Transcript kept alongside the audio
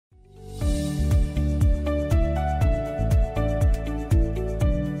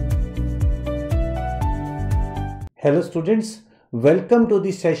Hello students, welcome to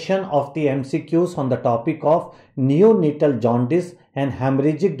the session of the MCQs on the topic of neonatal jaundice and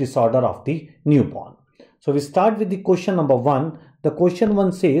hemorrhagic disorder of the newborn. So we start with the question number 1. The question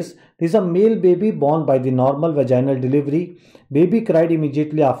 1 says, there is a male baby born by the normal vaginal delivery. Baby cried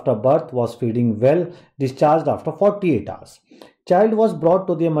immediately after birth, was feeding well, discharged after 48 hours. Child was brought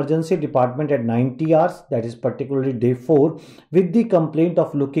to the emergency department at 90 hours, that is particularly day 4, with the complaint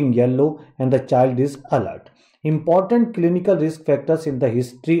of looking yellow and the child is alert. Important clinical risk factors in the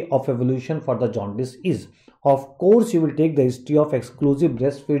history of evolution for the jaundice is, of course, you will take the history of exclusive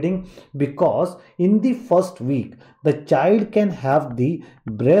breastfeeding, because in the first week the child can have the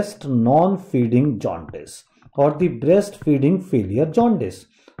breast non-feeding jaundice or the breastfeeding failure jaundice.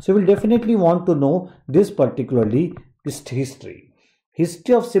 So you will definitely want to know this particularly history.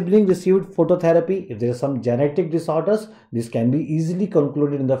 History of sibling received phototherapy. If there are some genetic disorders, this can be easily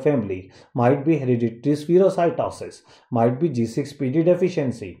concluded in the family. Might be hereditary spherocytosis, might be G6PD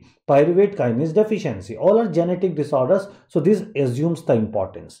deficiency, pyruvate kinase deficiency. All are genetic disorders, so this assumes the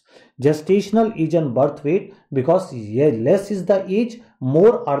importance. Gestational age and birth weight, because less is the age,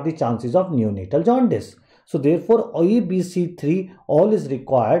 more are the chances of neonatal jaundice. So therefore ABC3 all is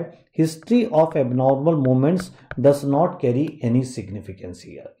required. History of abnormal movements does not carry any significance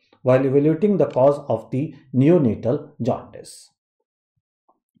here while evaluating the cause of the neonatal jaundice.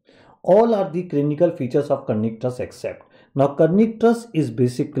 All are the clinical features of kernicterus except. Now kernicterus is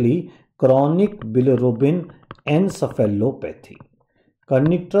basically chronic bilirubin encephalopathy.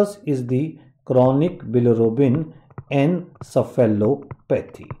 Kernicterus is the chronic bilirubin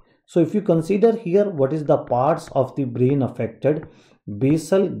encephalopathy. So if you consider here what is the parts of the brain affected,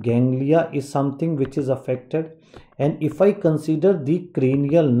 basal ganglia is something which is affected, and if I consider the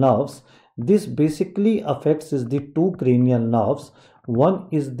cranial nerves, this basically affects is the two cranial nerves. One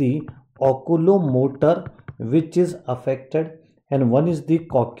is the oculomotor which is affected and one is the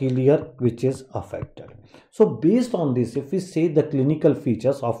cochlear which is affected. So based on this, if we say the clinical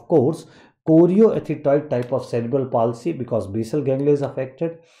features, of course, chorioathetoid type of cerebral palsy, because basal ganglia is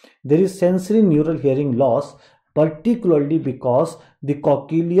affected. There is sensory neural hearing loss, particularly because the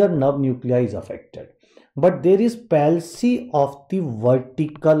cochlear nerve nuclei is affected. But there is palsy of the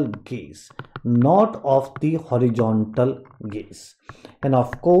vertical gaze, not of the horizontal gaze. And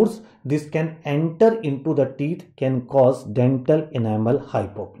of course, this can enter into the teeth, can cause dental enamel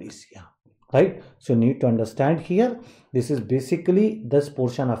hypoplasia. Right? So you need to understand here, this is basically this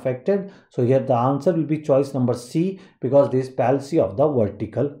portion affected. So here the answer will be choice number C, because this is palsy of the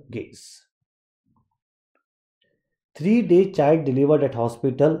vertical gaze. 3-day child delivered at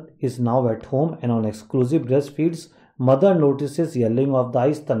hospital is now at home and on exclusive breastfeeds. Mother notices yellowing of the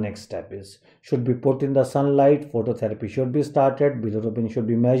eyes. The next step is, should be put in the sunlight, phototherapy should be started, bilirubin should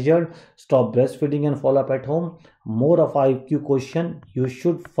be measured, stop breastfeeding and follow up at home. More of IQ question, you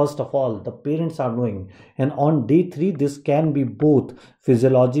should first of all, the parents are knowing, and on day 3 this can be both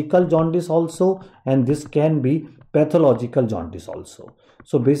physiological jaundice also and this can be pathological jaundice also.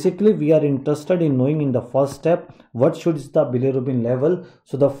 So basically we are interested in knowing in the first step what should is the bilirubin level.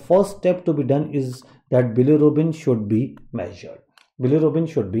 So the first step to be done is that bilirubin should be measured. Bilirubin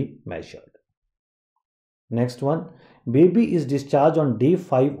should be measured. Next one, baby is discharged on day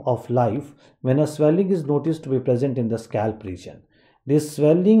 5 of life when a swelling is noticed to be present in the scalp region. This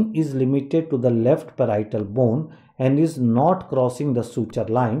swelling is limited to the left parietal bone and is not crossing the suture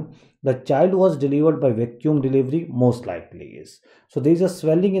line. The child was delivered by vacuum delivery, most likely is. So there is a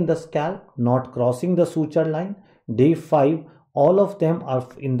swelling in the scalp, not crossing the suture line. Day 5, all of them are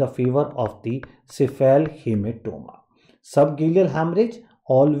in the favor of the cephalhematoma. Subgaleal hemorrhage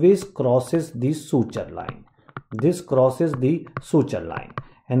always crosses the suture line. This crosses the suture line.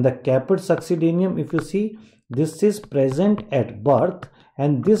 And the caput succedaneum, if you see, this is present at birth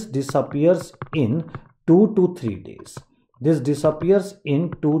and this disappears in 2 to 3 days. This disappears in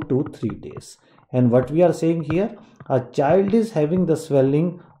 2 to 3 days. And what we are saying here, a child is having the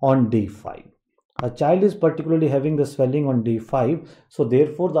swelling on day 5. A child is particularly having the swelling on day 5. So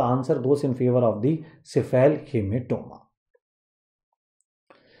therefore the answer goes in favor of the cephalhematoma.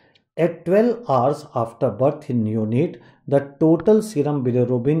 At 12 hours after birth in neonate, the total serum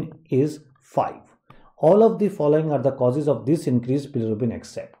bilirubin is 5. All of the following are the causes of this increased bilirubin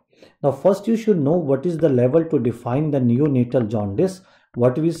except. Now first you should know what is the level to define the neonatal jaundice.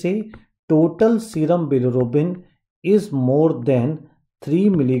 What we say, total serum bilirubin is more than 3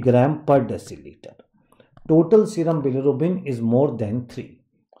 mg per deciliter. Total serum bilirubin is more than 3,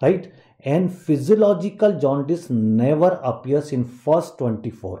 right? And physiological jaundice never appears in first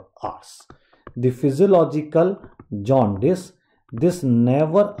 24 hours. The physiological jaundice, this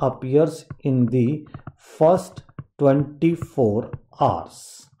never appears in the first 24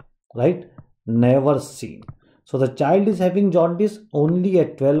 hours, right? Never seen. So the child is having jaundice only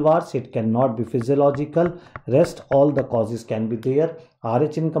at 12 hours. It cannot be physiological. Rest all the causes can be there.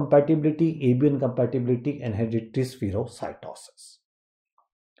 RH incompatibility, AB incompatibility, and hereditary spherocytosis.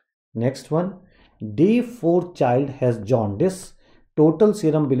 Next one, day 4 child has jaundice. Total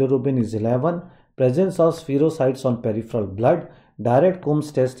serum bilirubin is 11. Presence of spherocytes on peripheral blood. Direct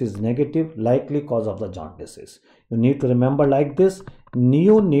Coombs test is negative. Likely cause of the jaundice is. You need to remember like this: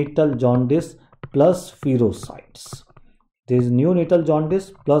 neonatal jaundice plus spherocytes. There is neonatal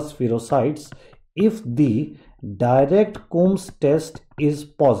jaundice plus spherocytes. If the direct Coombs test is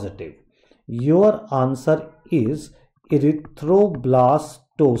positive, your answer is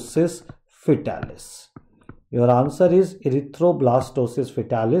erythroblastosis fetalis. Your answer is erythroblastosis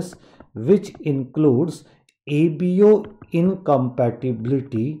fetalis, which includes ABO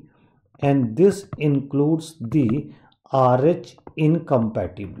incompatibility, and this includes the RH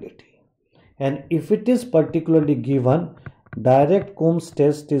incompatibility. And if it is particularly given, direct Coombs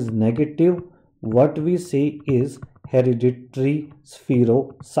test is negative, what we say is hereditary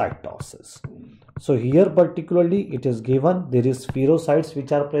spherocytosis. So here particularly it is given there is spherocytes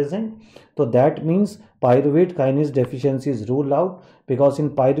which are present. So that means pyruvate kinase deficiency is ruled out, because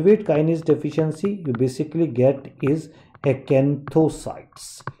in pyruvate kinase deficiency you basically get is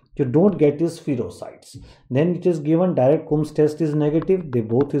acanthocytes. You don't get is spherocytes. Then it is given direct Coombs test is negative. They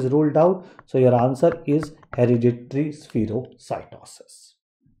both is ruled out. So your answer is hereditary spherocytosis.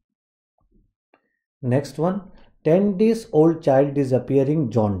 Next one, 10 days old child is appearing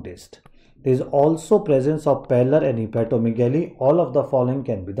jaundiced. There is also presence of pallor and hepatomegaly. All of the following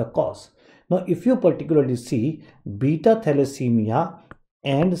can be the cause. Now, if you particularly see beta thalassemia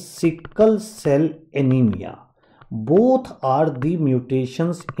and sickle cell anemia, both are the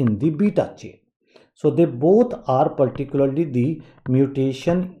mutations in the beta chain. So they both are particularly the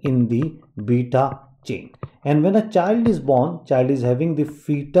mutation in the beta chain. And when a child is born, child is having the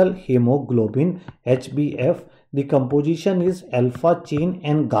fetal hemoglobin HbF. The composition is alpha chain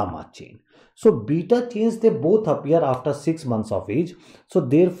and gamma chain. So beta chains, they both appear after 6 months of age. So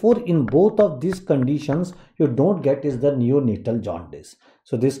therefore in both of these conditions you don't get is the neonatal jaundice.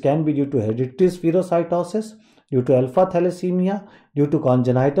 So this can be due to hereditary spherocytosis, due to alpha thalassemia, due to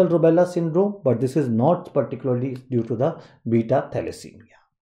congenital rubella syndrome, but this is not particularly due to the beta thalassemia.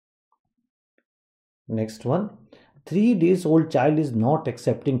 Next one, 3 days old child is not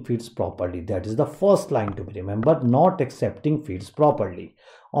accepting feeds properly. That is the first line to be remembered, not accepting feeds properly.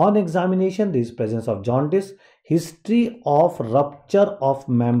 On examination, there is presence of jaundice, history of rupture of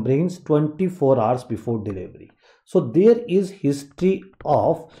membranes 24 hours before delivery. So there is history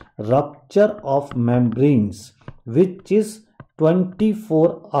of rupture of membranes which is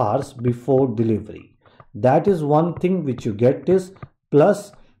 24 hours before delivery. That is one thing which you get is,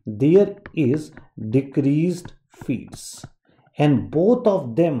 plus there is decreased feeds, and both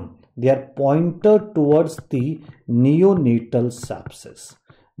of them they are pointed towards the neonatal sepsis.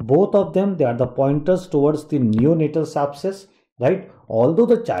 Both of them they are the pointers towards the neonatal sepsis, right? Although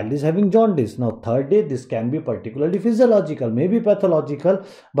the child is having jaundice, now third day this can be particularly physiological, maybe pathological,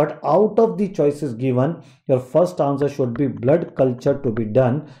 but out of the choices given, your first answer should be blood culture to be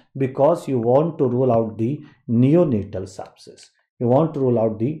done, because you want to rule out the neonatal sepsis. You want to rule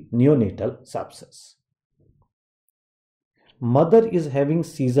out the neonatal sepsis. Mother is having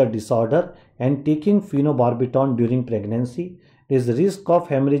seizure disorder and taking phenobarbital during pregnancy. There is risk of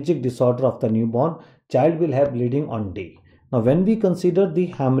hemorrhagic disorder of the newborn. Child will have bleeding on day. Now when we consider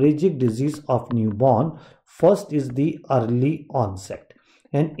the hemorrhagic disease of newborn, first is the early onset.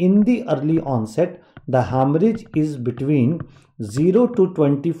 And in the early onset, the hemorrhage is between 0 to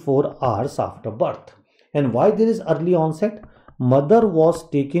 24 hours after birth. And why there is early onset? Mother was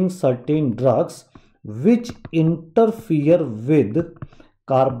taking certain drugs which interfere with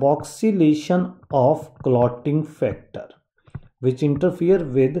carboxylation of clotting factor, which interfere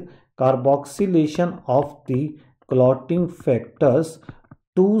with carboxylation of the clotting factors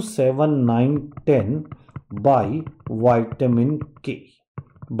 2, 7, 9, 10 by vitamin K.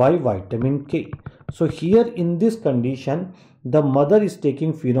 So here in this condition, the mother is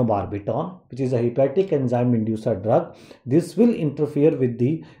taking phenobarbital, which is a hepatic enzyme inducer drug. This will interfere with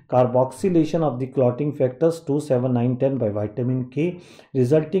the carboxylation of the clotting factors 2, 7, 9, 10 by vitamin K,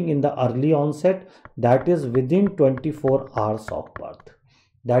 resulting in the early onset, that is within 24 hours of birth.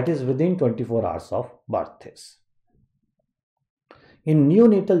 That is within 24 hours of birth is. In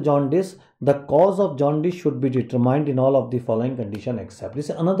neonatal jaundice, the cause of jaundice should be determined in all of the following conditions except.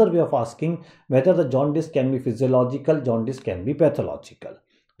 This is another way of asking whether the jaundice can be physiological, jaundice can be pathological,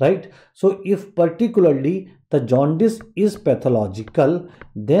 right? So if particularly the jaundice is pathological,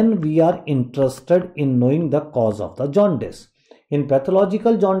 then we are interested in knowing the cause of the jaundice. In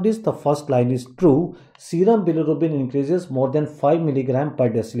pathological jaundice, the first line is true. Serum bilirubin increases more than 5 mg per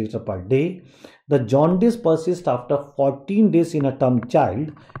deciliter per day. The jaundice persists after 14 days in a term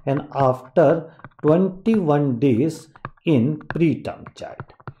child and after 21 days in preterm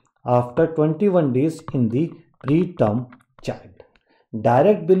child. After 21 days in the preterm child.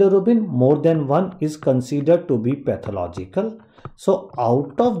 Direct bilirubin more than 1 is considered to be pathological. So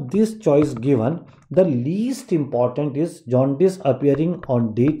out of this choice given, the least important is jaundice appearing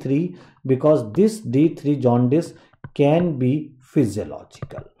on day 3 because this day 3 jaundice can be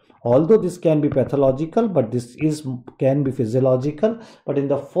physiological. Although this can be pathological, but this can be physiological. But in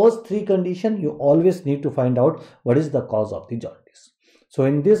the first 3 conditions, you always need to find out what is the cause of the jaundice. So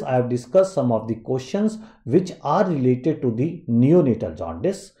in this, I have discussed some of the questions which are related to the neonatal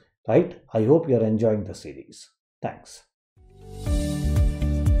jaundice, right? I hope you are enjoying the series. Thanks.